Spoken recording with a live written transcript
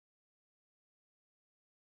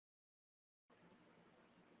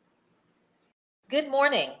Good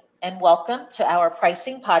morning and welcome to our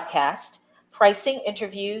pricing podcast, Pricing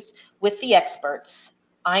Interviews with the Experts.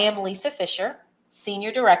 I am Lisa Fisher,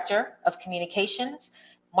 Senior Director of Communications,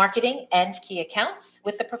 Marketing, and Key Accounts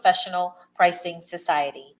with the Professional Pricing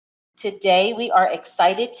Society. Today, we are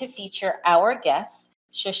excited to feature our guest,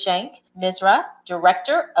 Shashank Misra,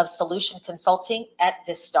 Director of Solution Consulting at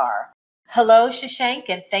Vistar. Hello, Shashank,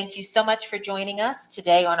 and thank you so much for joining us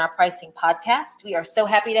today on our pricing podcast. We are so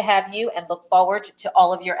happy to have you and look forward to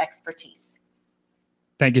all of your expertise.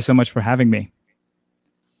 Thank you so much for having me.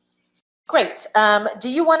 Great. Do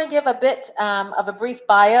you want to give a bit of a brief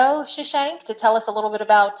bio, Shashank, to tell us a little bit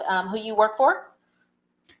about who you work for?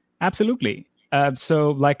 Absolutely.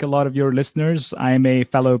 So like a lot of your listeners, I'm a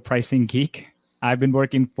fellow pricing geek. I've been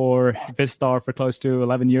working for Vistar for close to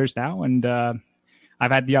 11 years now, and I've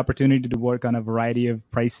had the opportunity to work on a variety of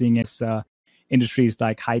pricing industries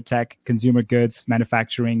like high-tech, consumer goods,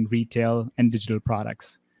 manufacturing, retail, and digital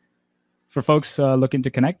products. For folks looking to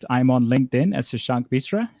connect, I'm on LinkedIn as Shashank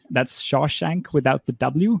Misra. That's Shawshank without the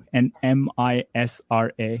W, and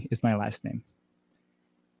M-I-S-R-A is my last name.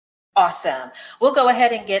 Awesome. We'll go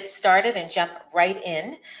ahead and get started and jump right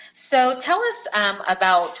in. So tell us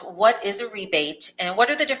about what is a rebate and what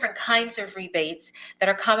are the different kinds of rebates that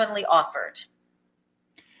are commonly offered?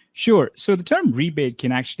 Sure. So the term rebate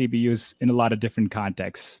can actually be used in a lot of different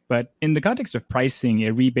contexts. But in the context of pricing,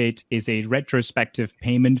 a rebate is a retrospective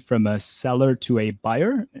payment from a seller to a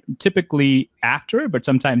buyer, typically after, but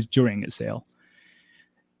sometimes during a sale.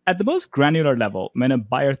 At the most granular level, when a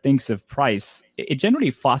buyer thinks of price, it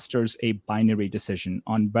generally fosters a binary decision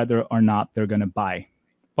on whether or not they're going to buy.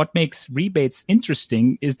 What makes rebates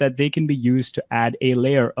interesting is that they can be used to add a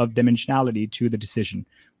layer of dimensionality to the decision: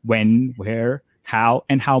 when, where, how,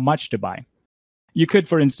 and how much to buy. You could,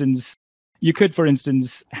 for instance,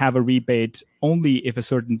 have a rebate only if a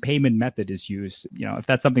certain payment method is used, if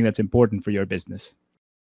that's something that's important for your business.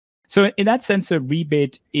 So in that sense, a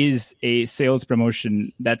rebate is a sales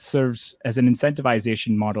promotion that serves as an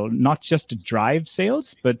incentivization model, not just to drive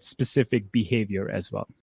sales, but specific behavior as well.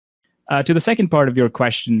 To the second part of your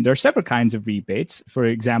question, there are several kinds of rebates. For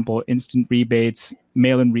example, instant rebates,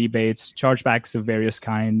 mail-in rebates, chargebacks of various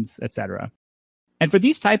kinds, etc. And for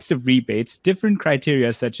these types of rebates, different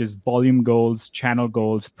criteria such as volume goals, channel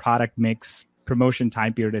goals, product mix, promotion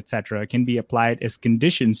time period, etc., can be applied as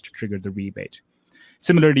conditions to trigger the rebate.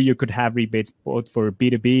 Similarly, you could have rebates both for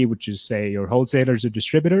B2B, which is, say, your wholesalers or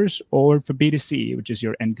distributors, or for B2C, which is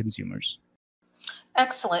your end consumers.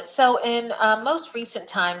 Excellent. So in most recent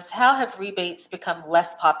times, how have rebates become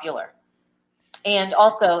less popular? And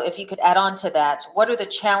also, if you could add on to that, what are the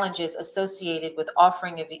challenges associated with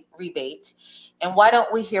offering a rebate? And why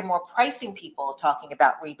don't we hear more pricing people talking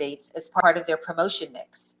about rebates as part of their promotion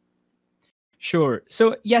mix? Sure.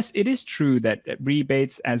 So yes, it is true that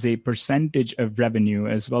rebates as a percentage of revenue,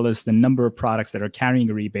 as well as the number of products that are carrying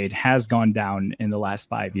a rebate, has gone down in the last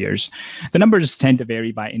 5 years. The numbers tend to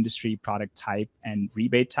vary by industry, product type, and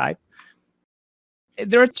rebate type.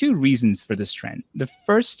 There are two reasons for this trend. The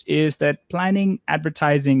first is that planning,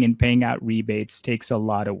 advertising, and paying out rebates takes a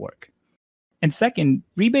lot of work. And second,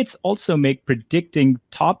 rebates also make predicting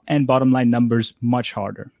top and bottom line numbers much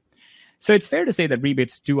harder. So it's fair to say that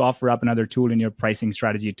rebates do offer up another tool in your pricing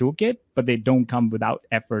strategy toolkit, but they don't come without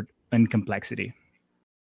effort and complexity.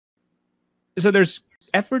 So there's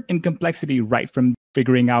effort and complexity right from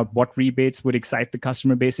figuring out what rebates would excite the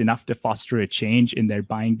customer base enough to foster a change in their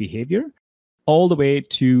buying behavior, all the way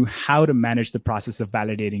to how to manage the process of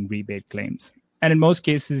validating rebate claims. And in most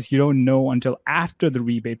cases, you don't know until after the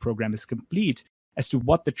rebate program is complete as to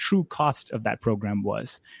what the true cost of that program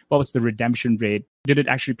was. What was the redemption rate? Did it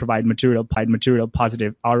actually provide material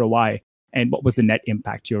positive ROI? And what was the net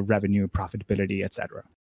impact to your revenue, profitability, et cetera?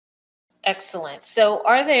 Excellent. So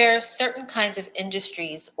are there certain kinds of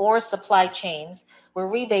industries or supply chains where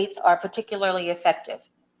rebates are particularly effective?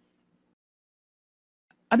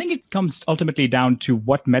 I think it comes ultimately down to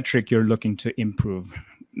what metric you're looking to improve.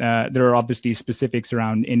 There are obviously specifics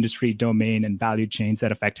around industry, domain, and value chains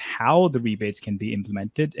that affect how the rebates can be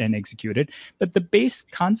implemented and executed, but the base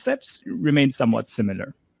concepts remain somewhat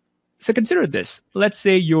similar. So consider this. Let's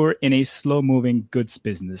say you're in a slow-moving goods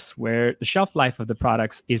business where the shelf life of the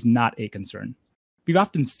products is not a concern. We've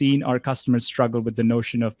often seen our customers struggle with the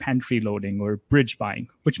notion of pantry loading or bridge buying,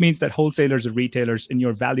 which means that wholesalers or retailers in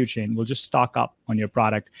your value chain will just stock up on your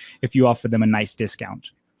product if you offer them a nice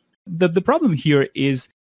discount. The problem here is,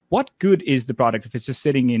 what good is the product if it's just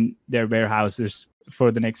sitting in their warehouses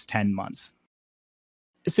for the next 10 months?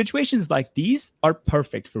 Situations like these are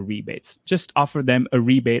perfect for rebates. Just offer them a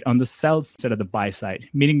rebate on the sell side of the buy side,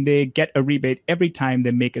 meaning they get a rebate every time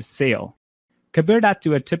they make a sale. Compare that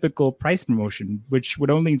to a typical price promotion, which would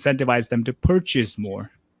only incentivize them to purchase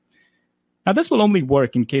more. Now, this will only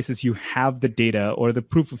work in cases you have the data or the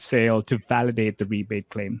proof of sale to validate the rebate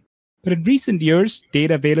claim. But in recent years,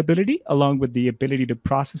 data availability, along with the ability to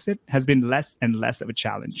process it, has been less and less of a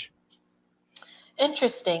challenge.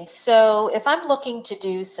 Interesting. So if I'm looking to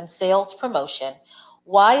do some sales promotion,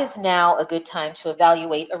 why is now a good time to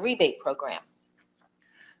evaluate a rebate program?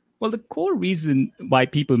 Well, the core reason why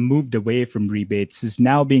people moved away from rebates is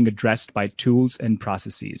now being addressed by tools and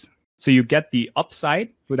processes. So you get the upside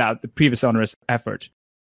without the previous onerous effort.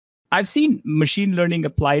 I've seen machine learning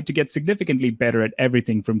applied to get significantly better at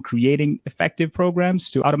everything from creating effective programs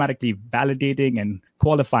to automatically validating and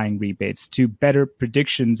qualifying rebates to better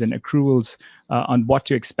predictions and accruals on what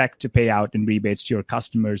to expect to pay out in rebates to your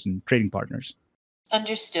customers and trading partners.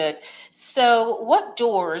 Understood. So what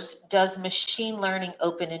doors does machine learning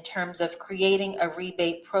open in terms of creating a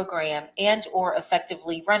rebate program and or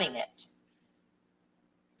effectively running it?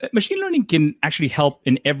 Machine learning can actually help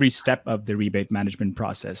in every step of the rebate management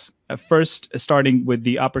process. First, starting with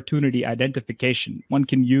the opportunity identification, one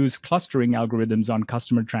can use clustering algorithms on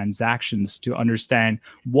customer transactions to understand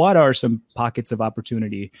what are some pockets of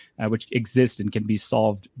opportunity which exist and can be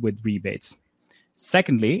solved with rebates.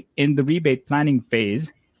 Secondly, in the rebate planning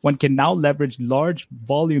phase, one can now leverage large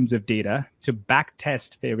volumes of data to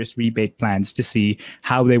backtest various rebate plans to see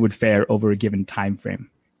how they would fare over a given time frame.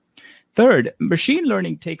 Third, machine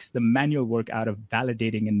learning takes the manual work out of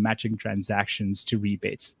validating and matching transactions to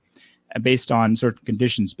rebates based on certain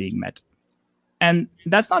conditions being met. And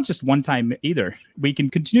that's not just one time either. We can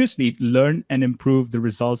continuously learn and improve the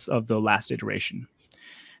results of the last iteration.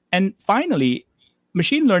 And finally,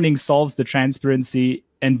 machine learning solves the transparency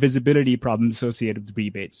and visibility problems associated with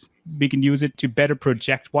rebates. We can use it to better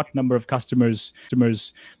project what number of customers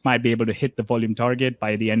might be able to hit the volume target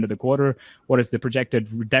by the end of the quarter. What is the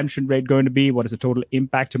projected redemption rate going to be? What is the total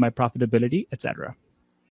impact to my profitability, etc.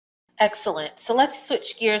 Excellent. So let's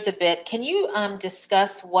switch gears a bit. Can you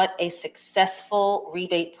discuss what a successful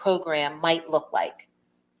rebate program might look like?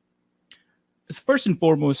 First and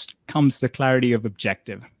foremost comes the clarity of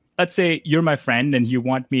objective. Let's say you're my friend and you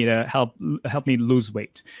want me to help me lose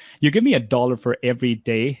weight. You give me $1 for every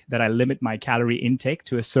day that I limit my calorie intake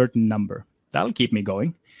to a certain number. That'll keep me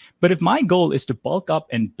going. But if my goal is to bulk up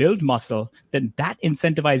and build muscle, then that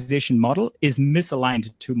incentivization model is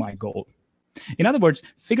misaligned to my goal. In other words,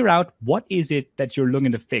 figure out what is it that you're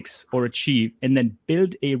looking to fix or achieve, and then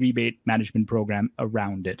build a rebate management program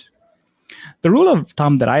around it. The rule of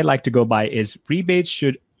thumb that I like to go by is rebates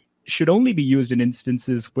should only be used in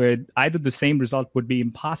instances where either the same result would be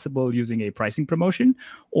impossible using a pricing promotion,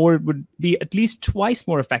 or it would be at least twice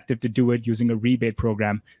more effective to do it using a rebate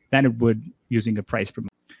program than it would using a price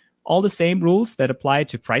promotion. All the same rules that apply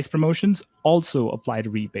to price promotions also apply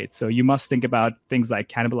to rebates. So you must think about things like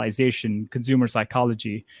cannibalization, consumer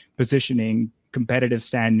psychology, positioning, competitive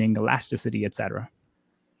standing, elasticity, etc.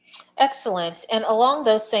 Excellent. And along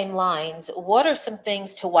those same lines, what are some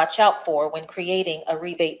things to watch out for when creating a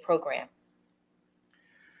rebate program?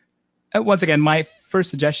 Once again, my first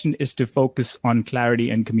suggestion is to focus on clarity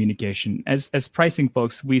and communication. As pricing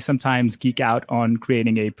folks, we sometimes geek out on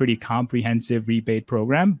creating a pretty comprehensive rebate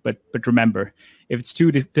program, but remember, if it's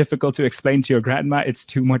too difficult to explain to your grandma, it's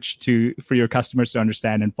too much for your customers to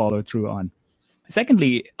understand and follow through on.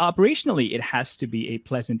 Secondly, operationally, it has to be a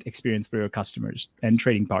pleasant experience for your customers and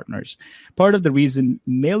trading partners. Part of the reason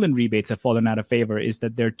mail-in rebates have fallen out of favor is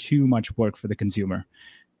that they're too much work for the consumer.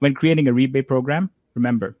 When creating a rebate program,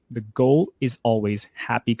 remember, the goal is always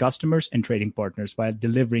happy customers and trading partners while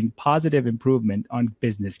delivering positive improvement on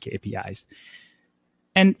business KPIs.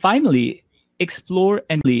 And finally, explore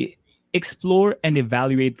and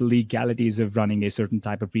evaluate the legalities of running a certain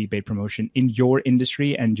type of rebate promotion in your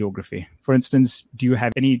industry and geography. For instance, do you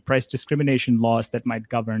have any price discrimination laws that might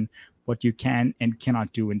govern what you can and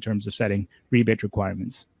cannot do in terms of setting rebate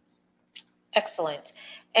requirements? Excellent.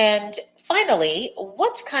 And finally,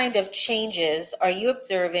 what kind of changes are you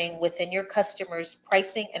observing within your customers'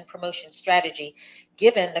 pricing and promotion strategy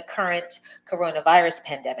given the current coronavirus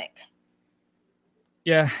pandemic?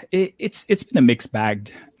 Yeah, it's been a mixed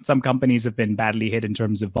bag. Some companies have been badly hit in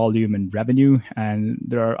terms of volume and revenue, and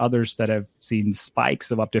there are others that have seen spikes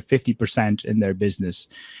of up to 50% in their business.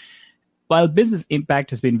 While business impact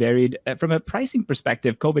has been varied, from a pricing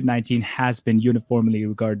perspective, COVID-19 has been uniformly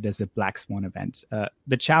regarded as a black swan event.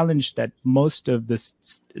 The challenge that most of the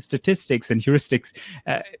statistics and heuristics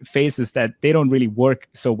face is that they don't really work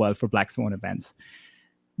so well for black swan events.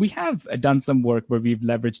 We have done some work where we've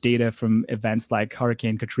leveraged data from events like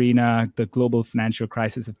Hurricane Katrina, the global financial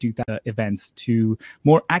crisis of 2000 events, to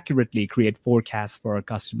more accurately create forecasts for our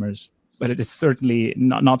customers. But it is certainly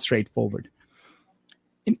not straightforward.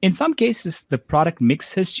 In some cases, the product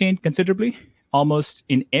mix has changed considerably. Almost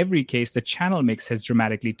in every case, the channel mix has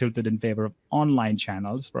dramatically tilted in favor of online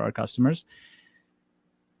channels for our customers.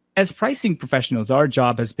 As pricing professionals, our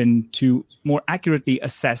job has been to more accurately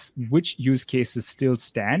assess which use cases still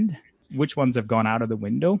stand, which ones have gone out of the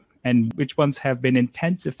window, and which ones have been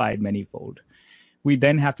intensified manyfold. We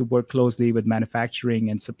then have to work closely with manufacturing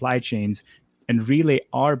and supply chains and relay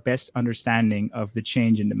our best understanding of the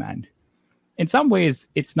change in demand. In some ways,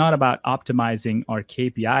 it's not about optimizing our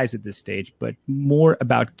KPIs at this stage, but more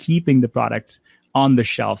about keeping the product on the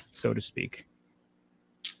shelf, so to speak.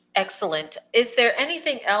 Excellent. Is there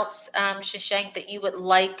anything else, Shashank, that you would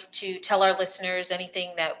like to tell our listeners,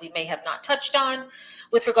 anything that we may have not touched on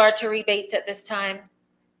with regard to rebates at this time?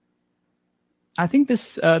 I think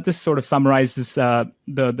this sort of summarizes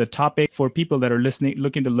the topic. For people that are listening,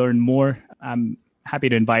 looking to learn more, I'm happy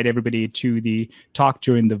to invite everybody to the talk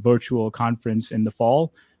during the virtual conference in the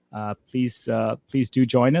fall. Please do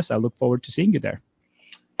join us. I look forward to seeing you there.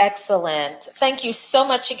 Excellent. Thank you so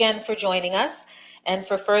much again for joining us. And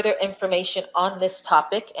for further information on this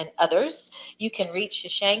topic and others, you can reach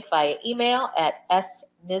Shashank via email at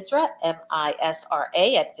smisra,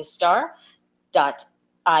 M-I-S-R-A, at vistar.in,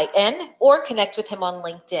 or connect with him on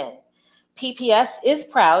LinkedIn. PPS is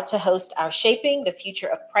proud to host our Shaping the Future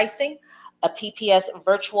of Pricing, a PPS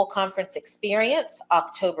virtual conference experience,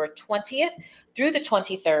 October 20th through the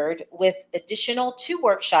 23rd, with additional 2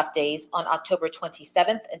 workshop days on October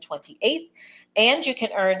 27th and 28th. And you can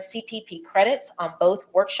earn CPP credits on both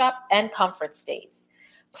workshop and conference days.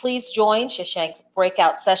 Please join Shashank's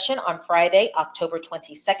breakout session on Friday, October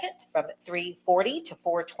 22nd from 3:40 to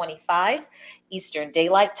 4:25 Eastern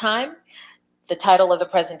Daylight Time. The title of the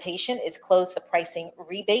presentation is Close the Pricing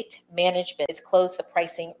Rebate Management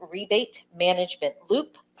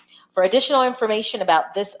Loop. For additional information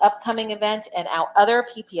about this upcoming event and our other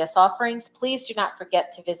PPS offerings, please do not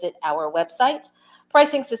forget to visit our website,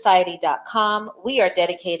 pricingsociety.com. We are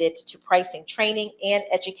dedicated to pricing training and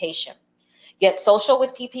education. Get social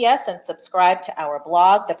with PPS and subscribe to our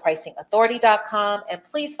blog, thepricingauthority.com, and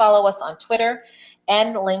please follow us on Twitter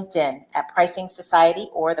and LinkedIn at Pricing Society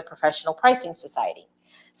or the Professional Pricing Society.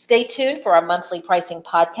 Stay tuned for our monthly pricing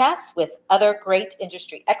podcasts with other great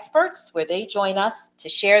industry experts where they join us to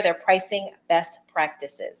share their pricing best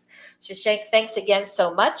practices. Shashank, thanks again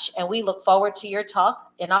so much, and we look forward to your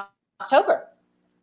talk in October.